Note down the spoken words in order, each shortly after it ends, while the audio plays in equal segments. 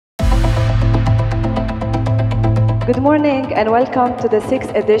Good morning and welcome to the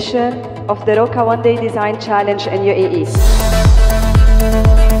 6th edition of the Roca One Day Design Challenge in UAE.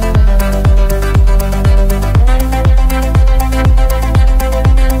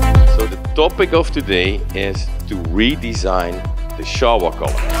 So the topic of today is to redesign the shower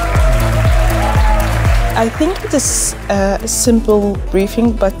color. I think it is a simple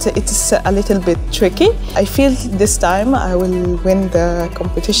briefing, but it is a little bit tricky. I feel this time I will win the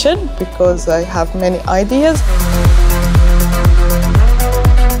competition because I have many ideas.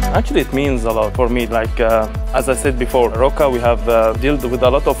 Actually, it means a lot for me. Like, as I said before, Roca, we have dealt with a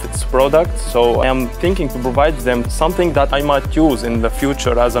lot of its products, so I am thinking to provide them something that I might use in the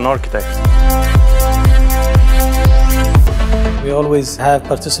future as an architect. We always have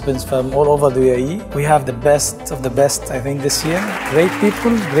participants from all over the UAE. We have the best of the best, I think, this year. Great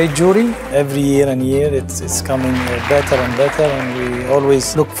people, great jury. Every year and year, it's coming better and better, and we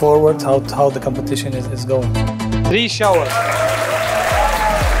always look forward how the competition is going. 3 showers.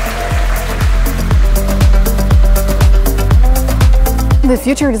 The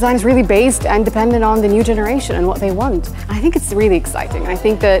future design is really based and dependent on the new generation and what they want. I think it's really exciting. I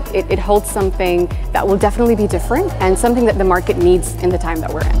think that it holds something that will definitely be different and something that the market needs in the time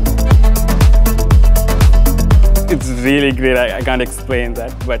that we're in. It's really great. I can't explain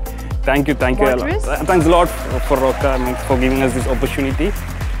that, but thank you a lot. Thanks a lot for Roca for giving us this opportunity.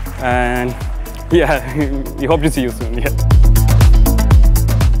 And yeah, we hope to see you soon. Yeah.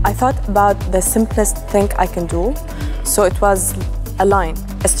 I thought about the simplest thing I can do, so it was a line,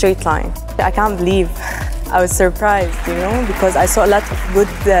 a straight line. I can't believe I was surprised, you know, because I saw a lot of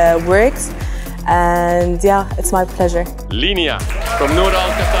good works, and yeah, it's my pleasure. Linea from Noor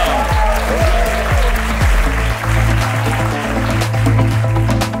Al Qatar.